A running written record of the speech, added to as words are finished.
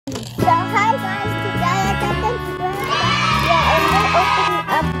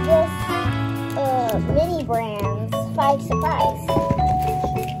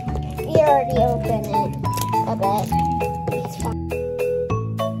but it's fine.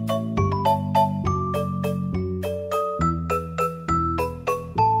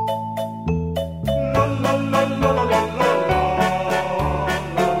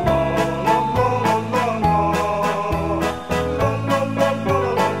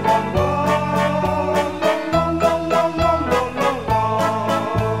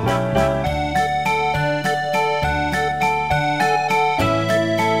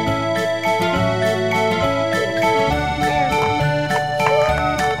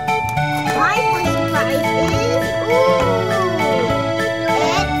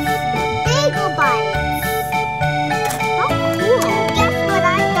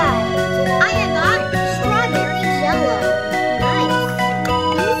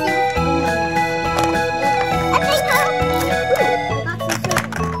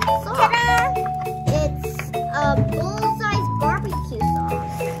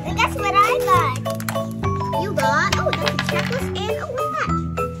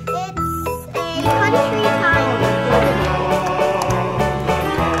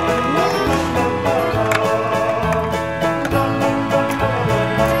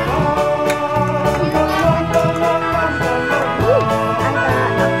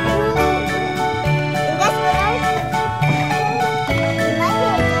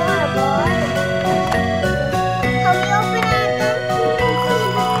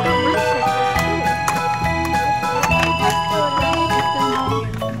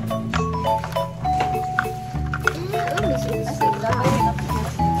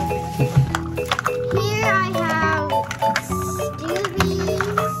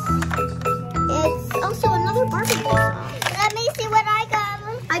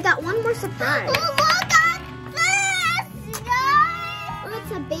 Surprise. Oh, look at this, guys! Oh,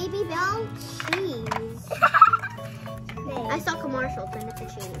 it's a Baby Bell cheese. I saw commercials and it's a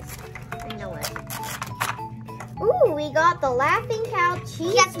cheese. I know it. Ooh, we got the Laughing Cow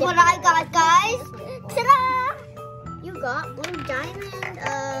cheese. Guess what I got, guys? Ta-da! You got Blue Diamond,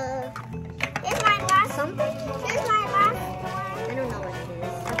 Here's my last something? Here's my last one. I don't know what it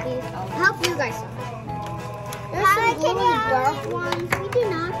is. Okay, I'll help you guys out. There's How some can really you dark ones. We do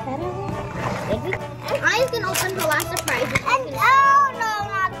not better one. I can open the last surprise. And oh no,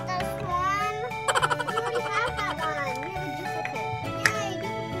 not this one. We already have that one. We have a duplicate. Yay,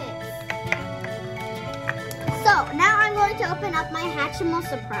 duplicates. So now I'm going to open up my Hatchimal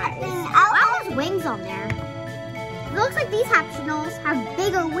surprise. Wow, there's wings on there. It looks like these Hatchimals have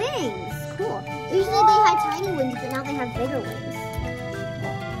bigger wings. Cool. Usually they had tiny wings, but now they have bigger wings.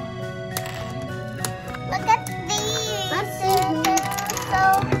 Look at these. Let's see. So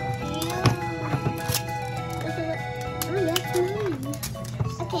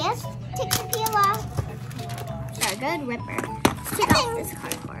okay, let's take the peel off. Our good ripper. Let's take off this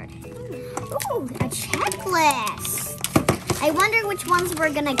cardboard. Ooh, a checklist. I wonder which ones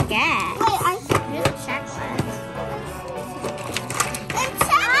we're gonna get. Wait, Here's a checklist. it's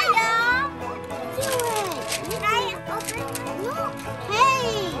China. Do it. Can I open it? Look.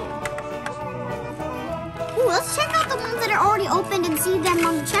 Hey. Ooh, let's check out the ones that are already opened and see them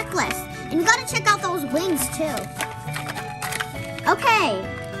on the checklist. And you gotta check out those wings too. Okay.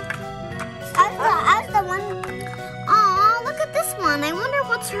 I was the one. Aw, look at this one. I wonder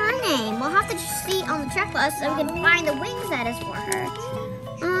what's her name. We'll have to just see on the checklist so we can find the wings that is for her.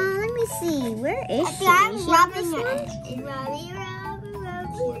 Let me see. Where is she? I'm Is she rubbing this one?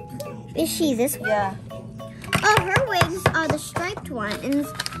 Is she this one? Yeah. Oh, her wings are the striped one. And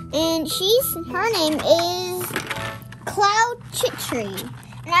her name is Cloud Chittree.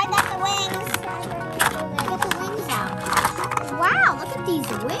 And I got the wings. Get the wings out. Wow, look at these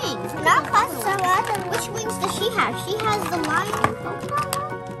wings. Not plus some other. Which wings does she have? She has the lion and polka dot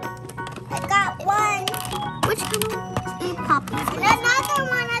one? I got one. Which one? Pop. And another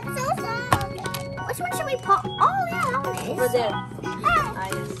one. That's so sad. Which one should we pop? Oh, yeah, that one is. Over there.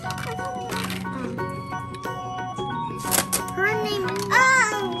 Her name is...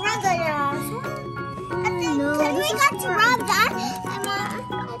 Regular. no, So we this is got to for- rub that.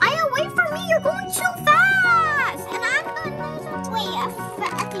 Aya, wait for me. You're going too fast. And I'm going Wait, I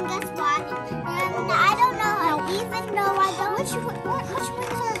think that's what. And I don't know. Even though I don't. Which ones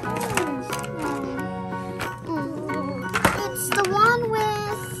are those? It's the one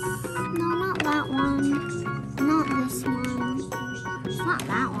with... No, not that one. Not this one. It's not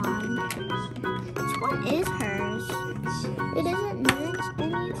that one. Which one is hers? It isn't match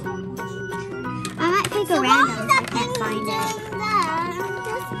any of them. I might pick a random if I can't find it.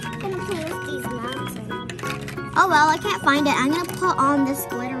 Oh well, I can't find it. I'm gonna put on this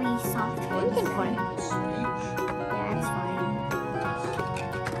glittery soft one. You can find it. Yeah, it's fine.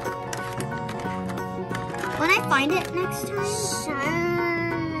 When I find it next time? Sure.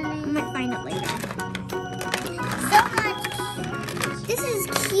 I might find it later. So much. This is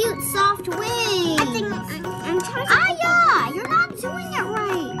cute, soft wings. I think I'm trying to. Yeah, you're not doing it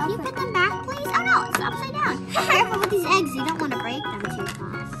right. Can you put them back, please? Oh no, it's upside down. Careful with these eggs. You don't want to break them too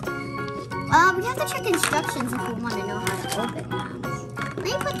fast. We have to check instructions if we want to know how to open them. Let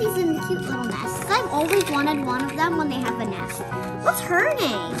me put these in cute little nests. I've always wanted one of them when they have a nest. What's her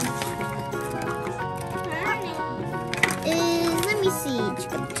name? Let me see.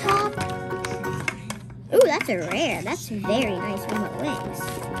 Top. Ooh, that's a rare. That's very nice one with wings.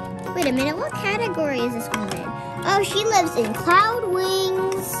 Wait a minute. What category is this one in? Oh, she lives in Cloud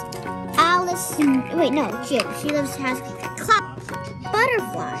Wings. Alice. Wait, no, Jill. She has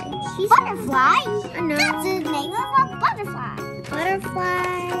Butterfly. She's Butterfly? No. That's the name of a butterfly. Butterfly.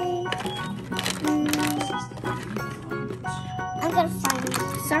 I'm gonna find it.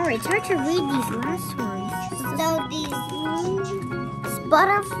 Sorry, it's hard to read these last ones. So these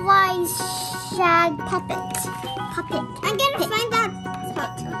Butterfly shag puppet. I'm gonna find out.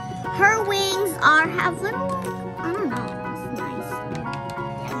 Her wings have little. I don't know. That's nice.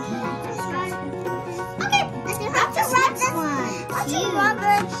 Okay, let's rub this one. Let's rub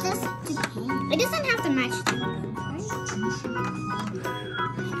this. It doesn't have to match the right?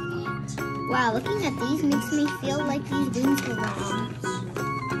 Wow, looking at these makes me feel like these wings were wrong.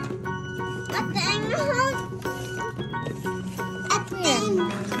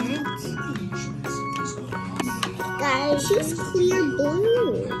 Guys, she's clear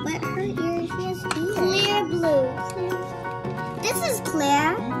blue, but her ears, she has ears. Clear blue. This is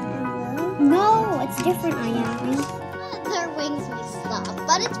Claire. No, it's different, Ayami. Their wings mixed up,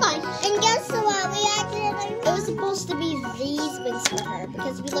 but it's fine. And guess what? It was supposed to be these wings for her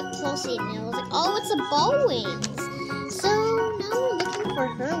because we looked closely and it was like, oh, it's a bow wings. So now we're looking for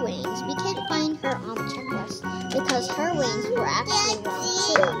her wings. We can't find her on the checklist because her wings were actually wrong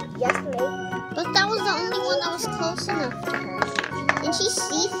too. Yesterday. But that was the only one that was close enough to her. And she's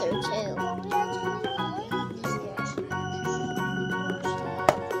see-through too.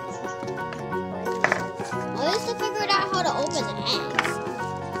 I used to figure out how to open the eggs.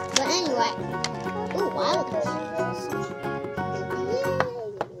 But anyway. Ooh, wild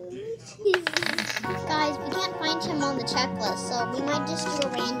Guys, we can't find him on the checklist, so we might just do a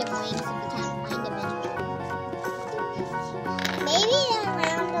random wings if we can't find him anywhere. Maybe a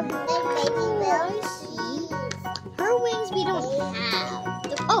random thing, maybe we'll see. Her wings we don't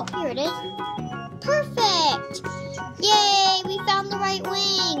have. Oh, here it is. Perfect! Yay, we found the right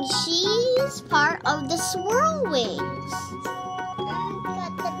wing. She's part of the swirl wings.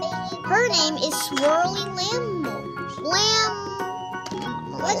 Her name is Swirly Lamor.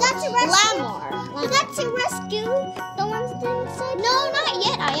 Was that to rescue? Lamor. Was that to rescue the ones inside? No, not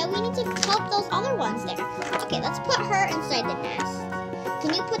yet, Aya. We need to help those other ones there. Okay, let's put her inside the nest.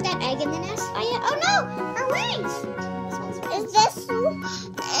 Can you put that egg in the nest, Aya? Oh no, her wings. Is this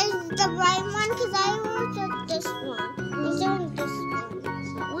the right one? Because I wanted this one. Is there this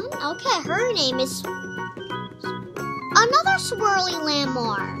one? Okay, her name is another Swirly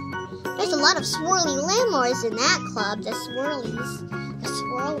Lamor. There's a lot of Swirly Lamors in that club. The Swirlies, the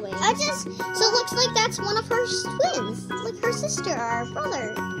Swirl Wings. So it looks like that's one of her twins, like her sister or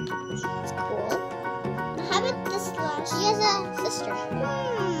brother. That's cool. How about this last? She has a sister.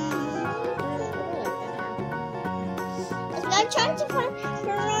 I'm trying to find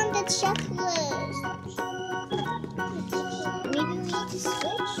her on the checklist. Maybe we need to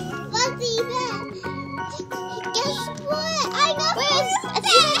switch. What's even? Guess what? I know.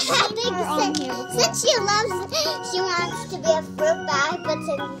 Since she wants to be a fruit bag, but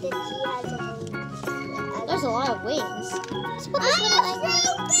since she has a wing. There's a lot of wings. Let's put this I'm a fruit bag!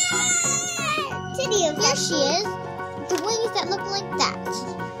 Here she is. The wings that look like that.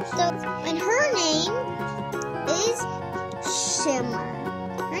 So, and her name is Shimmer.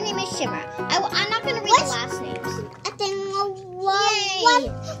 Her name is Shimmer. I'm not going to read the last names. I think,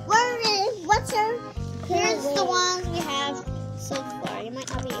 what's her? Here's the ones we have so far. You might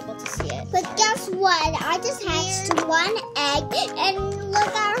not be able to see it. But guess what? I just hatched one egg, and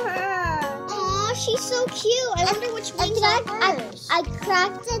look at her. Aw, she's so cute. I wonder which wings are hers. I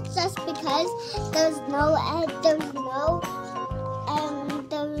cracked it just because there's no egg.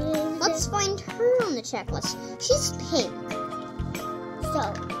 Let's find her on the checklist. She's pink.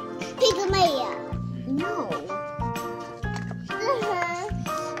 So, Pygmea. No.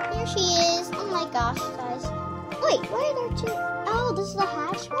 Here she is. Oh my gosh, guys. Wait, why are there two? Oh, this is the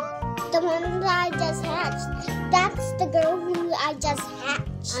hatch one? The one that I just hatched. That's the girl who I just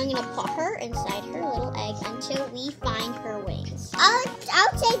hatched. I'm gonna put her inside her little egg until we find her wings. I'll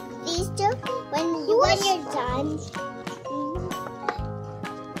take these two when you're done.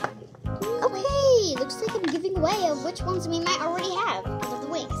 Okay, looks like I'm giving away of which ones we might already have because of the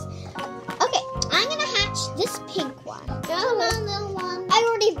wings. Okay, I'm gonna hatch this pink one. Come on, little one. I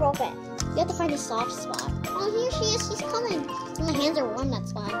already broke it. You have to find a soft spot. Oh, here she is. She's coming. My hands are warm.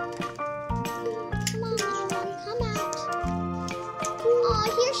 That's why. Come on, little one. Come out. Oh,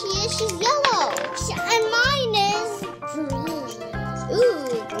 here she is. She's yellow. And mine is green.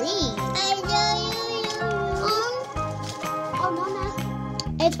 Ooh, green. Oh, Mama.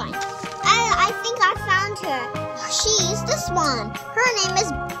 It's fine. I think I found her. She's this one. Her name is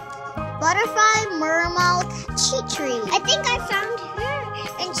Butterfly Mermaid Cheat Tree. I think I found her.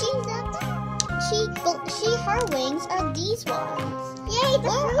 And she's up there. Her wings are these ones. Yay, the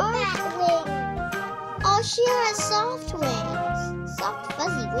fruit wing. Oh, she has soft wings. Soft,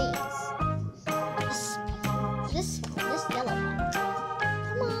 fuzzy wings. This yellow one.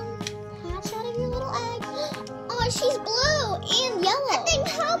 Come on, hatch out of your little egg. Oh, she's blue and yellow. I think,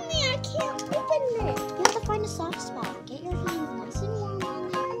 help me, I can't open it. You have to find a soft spot. Get your hands nice and warm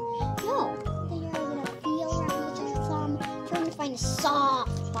on there. No, then you're gonna feel around with your thumb, trying to find a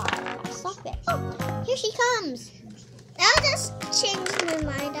soft spot. Soft bit. Oh, here she comes. I'll just change my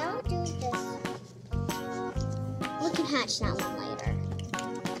mind. I'll do this. We can hatch that one later.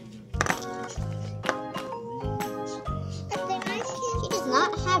 I think I can't. She does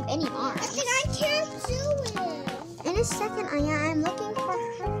not have any I arms. think I can't do it. In a second, I'm looking for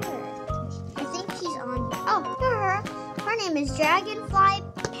her. I think she's on here. Oh, her. Her name is Dragonfly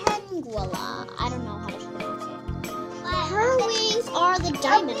Penguilla. I don't know how to pronounce it. Her wings are the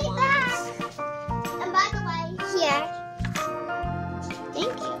diamond I'll be ones. back. And by the way, here.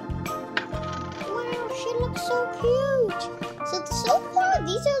 Thank you. Wow, she looks so cute. So far,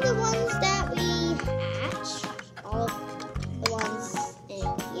 these are the ones that we hatch. All of the ones in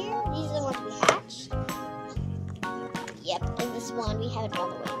here. These are the ones we hatch. Yep, and this one we haven't all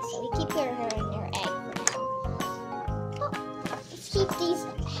the wings, so we keep her in her egg for now. Oh, let's keep these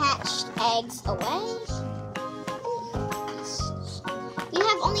hatched eggs away. We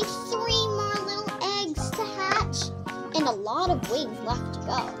have only 3 more little eggs to hatch and a lot of wings left to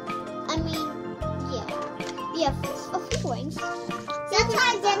go. I mean, yeah, we have a few wings. That's why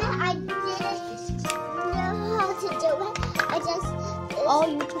I didn't know how to do it. I just. Oh,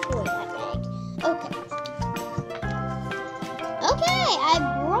 you took away that egg. Okay. Okay, I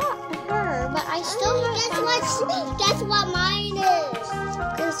brought her, but I still have. Guess what mine is?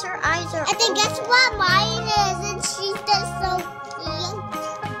 Because her eyes are. I think guess what mine is, and she's just so cute.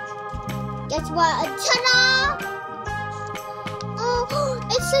 Guess what? Ta-da! Oh,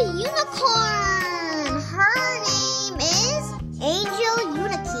 it's a unicorn. Her name is Angel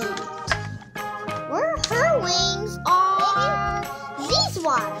Unikey. Where her wings are these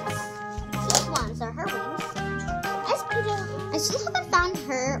ones. These ones are her wings. I still haven't found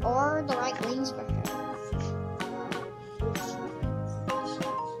her or the right wings for her.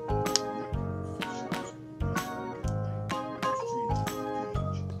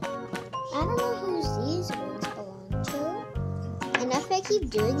 I don't know whose these wings belong to. And if I keep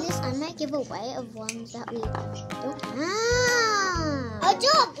doing this, I might give away of ones that we don't have. I'll do a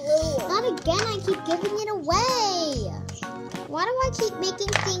blue one. Not again, I keep giving it away. Why do I keep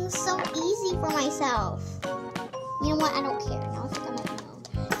making things so easy for myself? You know what? I don't care. Now I think I'm like,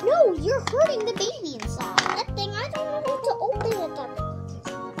 no. No, you're hurting the baby inside. That thing, I don't know how to open it up.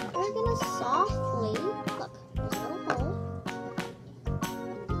 We're gonna softly, look, there's a little hole.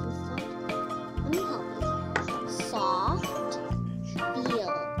 Let me help you. Soft,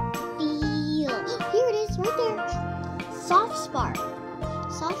 feel. Here it is, right there. Soft spark.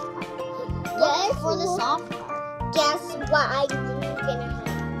 Look for the soft part. Guess what I'm gonna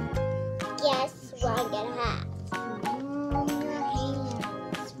have? Guess what I'm gonna have? Your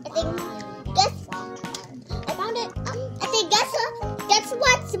hands. I think. Guess. I found it. I think guess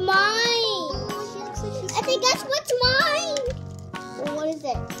what's mine? Oh, she looks like she's I think guess what's mine? What is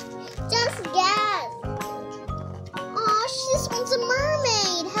it? Just guess. Oh, this one's a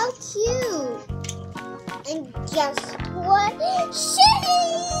mermaid. How cute. And guess what? She's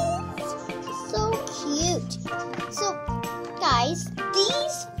So cute. So, guys,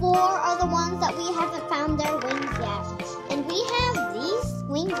 these 4 are the ones that we haven't found their wings yet. And we have these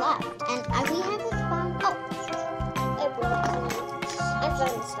wings left. And we haven't found... Oh. I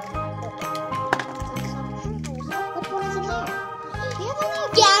found some. Which one is in there? We have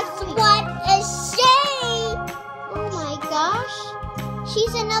only Guess what is she? Oh my gosh.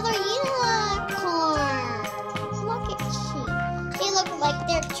 She's another unicorn. Look at she. They look like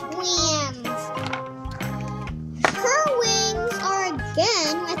they're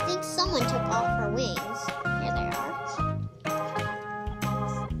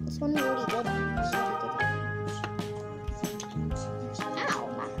one we already did. Ow,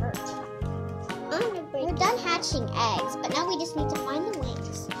 that hurt. We're done hatching eggs, but now we just need to find the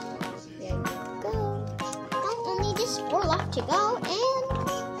wings. There we go. Now only just 4 left to go, and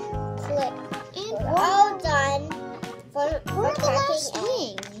click. And we're all done. For the last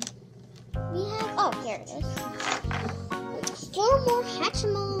wing. We have, oh, here it is. 4 more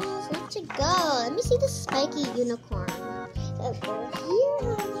Hatchimals left to go. Let me see the spiky unicorn.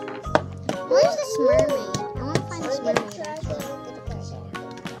 Here. Where's this mermaid? I want to find this mermaid.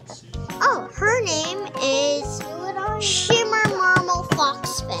 Oh, her name is Shimmer Marmal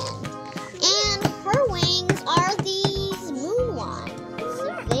Foxfin. And her wings are these moon ones.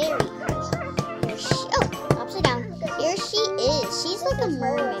 Very cool. Here she, oh, upside down. Here she is. She's like a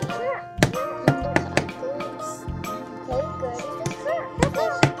mermaid.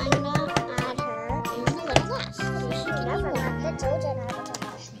 I'm gonna add her in the little glass.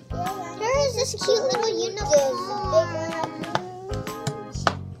 Here is this cute little unicorn.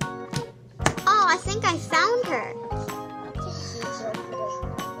 Oh, I think I found her.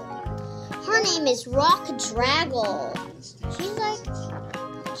 Her name is Rock Draggle. She's like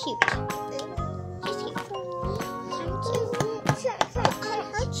cute. She's cute.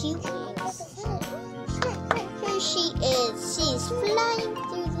 Her cute wings. Here she is. She's flying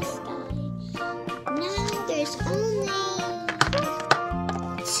through the sky. Now there's only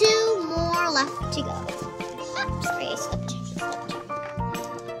 2 more left to go. Oops, sorry, I slipped.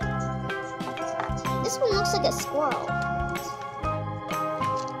 This one looks like a squirrel.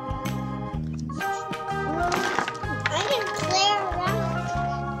 I can clear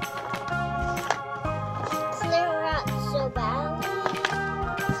out so badly.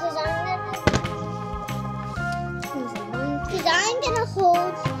 Because I'm gonna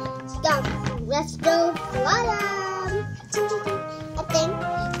hold the rest of Flya. I think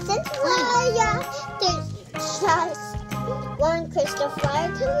since Flya, there's just 1 crystal flyer,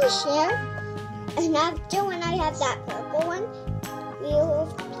 can we share? And after when I have that purple one, we will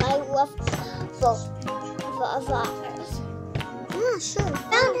play with both flowers. Yeah, sure.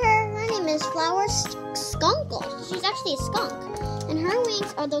 Found her. Her name is Flower Skunkle. She's actually a skunk. And her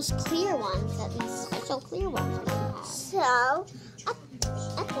wings are those clear ones, these special clear ones we have. So,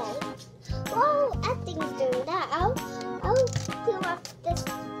 okay. Well, Effing's doing that. I'll do up this.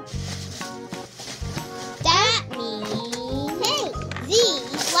 That means, hey,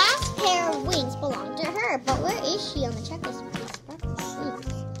 these last pair of wings belong to her. But where is she on the checklist?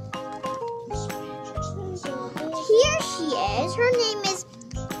 Here she is. Her name is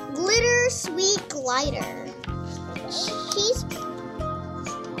Glitter Sweet Glider. She's,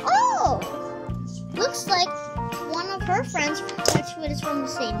 oh, looks like one of her friends, which is from the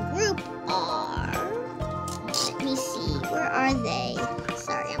same group, are, let me see, where are they?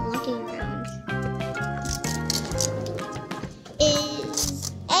 Sorry, I'm looking around.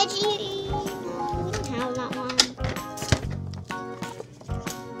 Is Edgy, no, we don't have that one.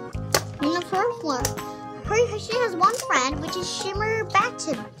 One of her she has one friend, which is Shimmer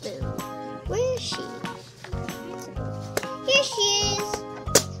Bataboo. Where is she? Here she is.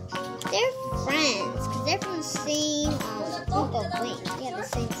 They're friends, because they're from the same group of wings. They have the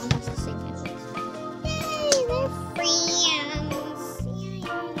same, almost the same kind of wings. Yay, they're friends.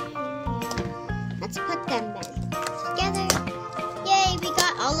 Yeah. Let's put them back together. Yay, we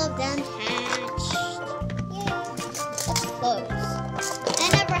got all of them hatched. Yay. Let's close. I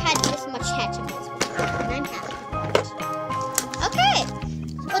never had this much Hatchimals before, and I'm happy for it. Okay,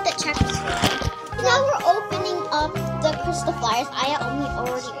 put the checklist. Now we're opening up the crystal flyers. Aya only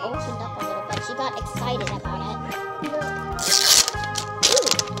already opened up a little bit. She got excited about it. Ooh.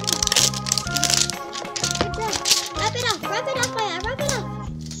 Good job. Wrap it up, Aya, wrap it up.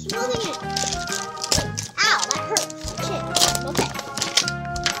 She's moving it. Ow, that hurt. Shit. Okay.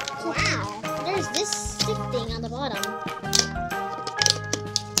 Wow, there's this stick thing on the bottom.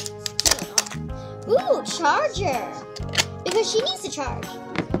 Ooh, charger. Because she needs to charge.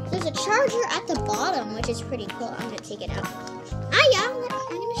 There's a charger at the bottom, which is pretty cool. I'm going to take it out. Aya, I'm going to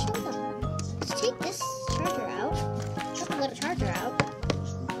show them. Let's take this charger out. Take the little charger out.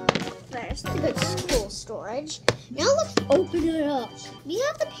 First, the good cool storage. Now let's open it up. We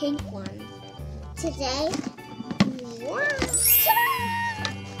have the pink one today. Wow.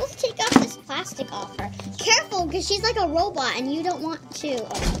 Let's take off this plastic off her. Careful, because she's like a robot, and you don't want to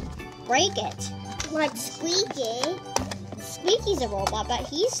break it. Like Squeaky. Squeaky's a robot, but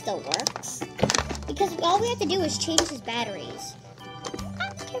he still works. Because all we have to do is change his batteries.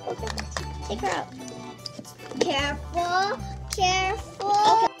 Ah, careful, careful. Take her out. Careful, careful.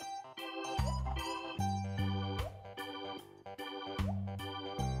 Okay.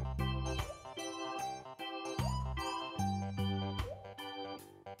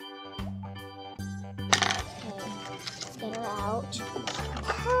 out.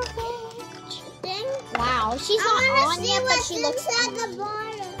 Perfect. Ding. Wow, she's not on yet, but she looks at the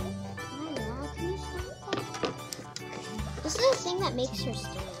bottom. This is the thing that makes her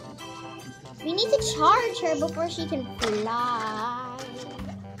stand. We need to charge her before she can fly.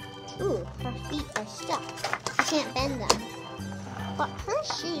 Ooh, her feet are stuck. I can't bend them. But her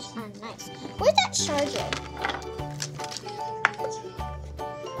shoes are nice. Where's that charger?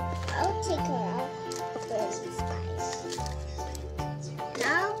 I'll take her out. Where's this nice?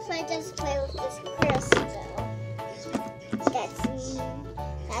 Now just play with this crystal.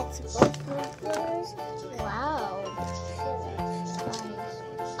 That's both of hers. Wow.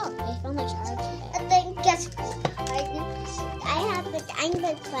 Oh, I found the charger. And then guess what? I'm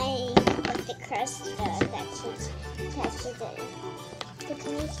gonna play with the crystal that's attached to the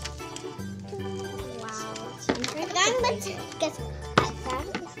crystal. Wow. Guess what?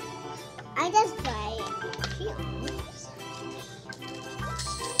 I just play here.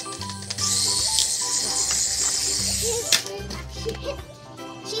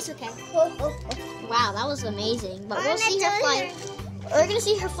 She's okay. Wow, that was amazing. But we'll see her fly. We're gonna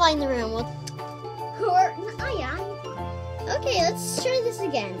see her fly in the room. Okay, let's try this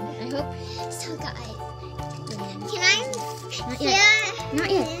again. I hope. So guys, Can I? Not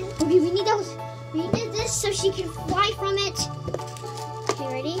yet. Okay, we need those. We need this so she can fly from it. Okay,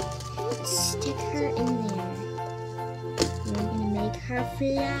 ready? Stick her in there. We're gonna make her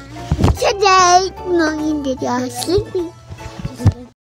fly. Today, Mommy and Daddy are sleeping.